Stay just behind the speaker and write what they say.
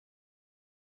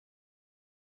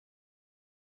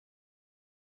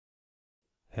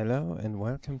Hello and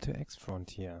welcome to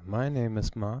X-Frontier. My name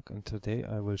is Mark and today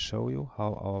I will show you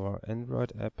how our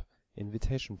Android app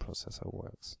Invitation Processor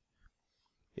works.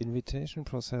 Invitation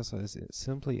Processor is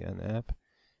simply an app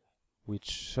which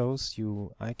shows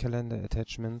you iCalendar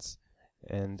attachments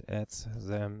and adds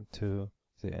them to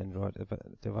the Android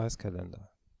device calendar.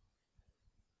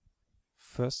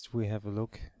 First we have a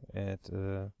look at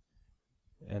an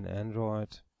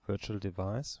Android virtual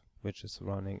device which is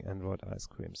running Android Ice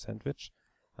Cream Sandwich.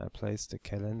 I placed the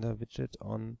calendar widget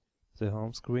on the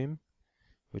home screen,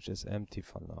 which is empty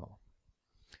for now.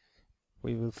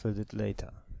 We will fill it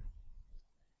later.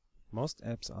 Most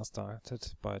apps are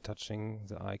started by touching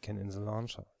the icon in the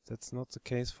launcher. That's not the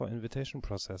case for Invitation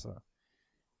Processor.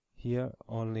 Here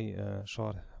only a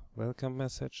short welcome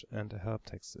message and a help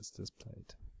text is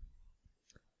displayed.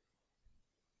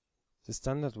 The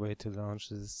standard way to launch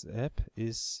this app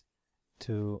is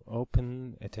to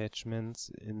open attachments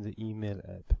in the email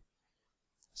app.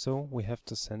 So we have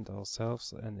to send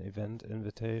ourselves an event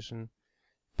invitation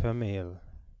per mail.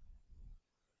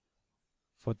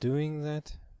 For doing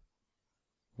that,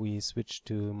 we switch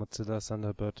to Mozilla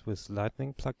Thunderbird with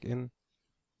Lightning plugin.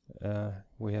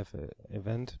 We have an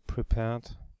event prepared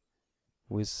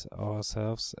with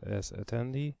ourselves as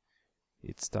attendee.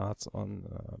 It starts on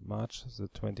March the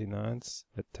 29th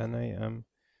at 10 AM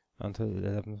until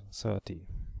 11:30.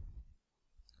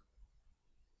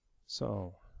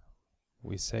 So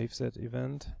we save that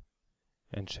event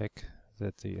and check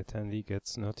that the attendee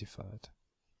gets notified.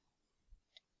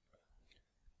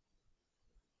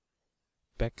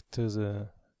 Back to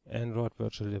the Android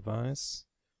virtual device,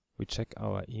 we check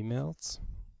our emails,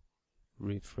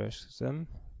 refresh them,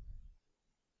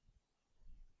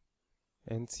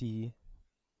 and see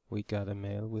we got a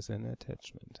mail with an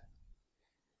attachment.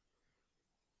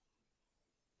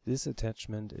 This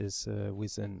attachment is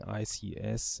with an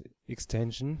ICS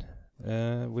extension,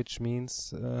 which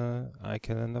means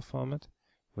iCalendar format.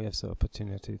 We have the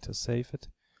opportunity to save it,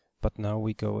 but now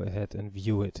we go ahead and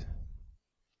view it.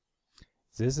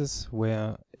 This is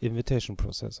where Invitation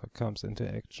Processor comes into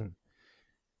action.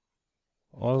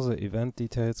 All the event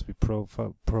details we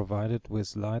provided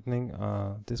with Lightning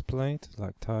are displayed,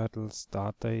 like title,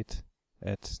 start date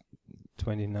at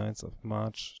 29th of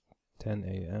March, 10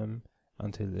 AM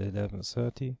until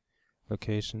 11:30,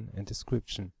 location and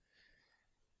description.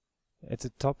 At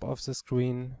the top of the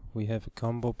screen we have a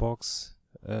combo box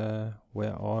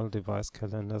where all device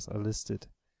calendars are listed.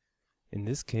 In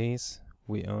this case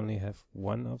we only have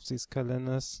one of these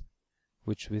calendars,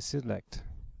 which we select.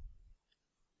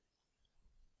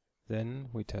 Then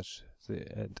we touch the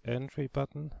Add Entry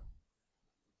button.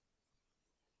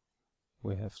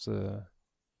 We are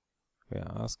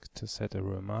asked to set a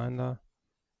reminder,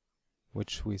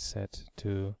 which we set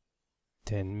to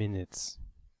 10 minutes.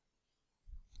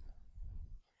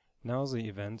 Now the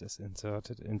event is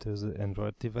inserted into the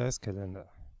Android device calendar.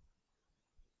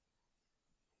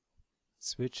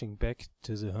 Switching back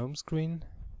to the home screen,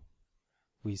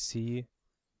 we see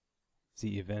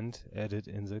the event added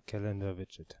in the calendar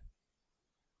widget.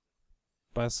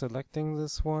 By selecting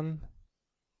this one,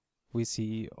 we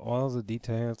see all the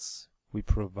details we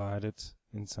provided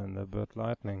in Thunderbird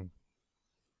Lightning,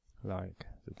 like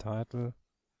the title,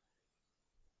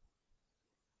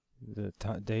 the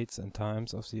dates and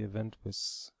times of the event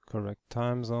with correct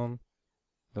time zone,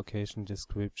 location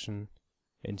description,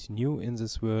 and new in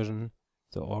this version,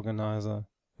 the organizer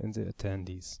and the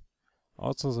attendees.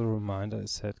 Also the reminder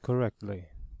is set correctly.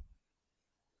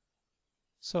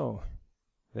 So,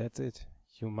 that's it.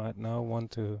 You might now want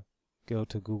to go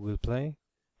to Google Play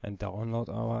and download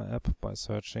our app by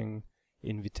searching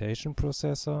Invitation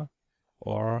Processor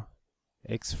or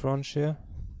X-Frontier.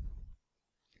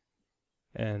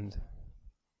 And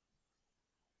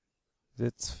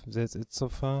that's it so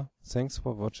far. Thanks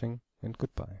for watching and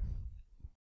goodbye.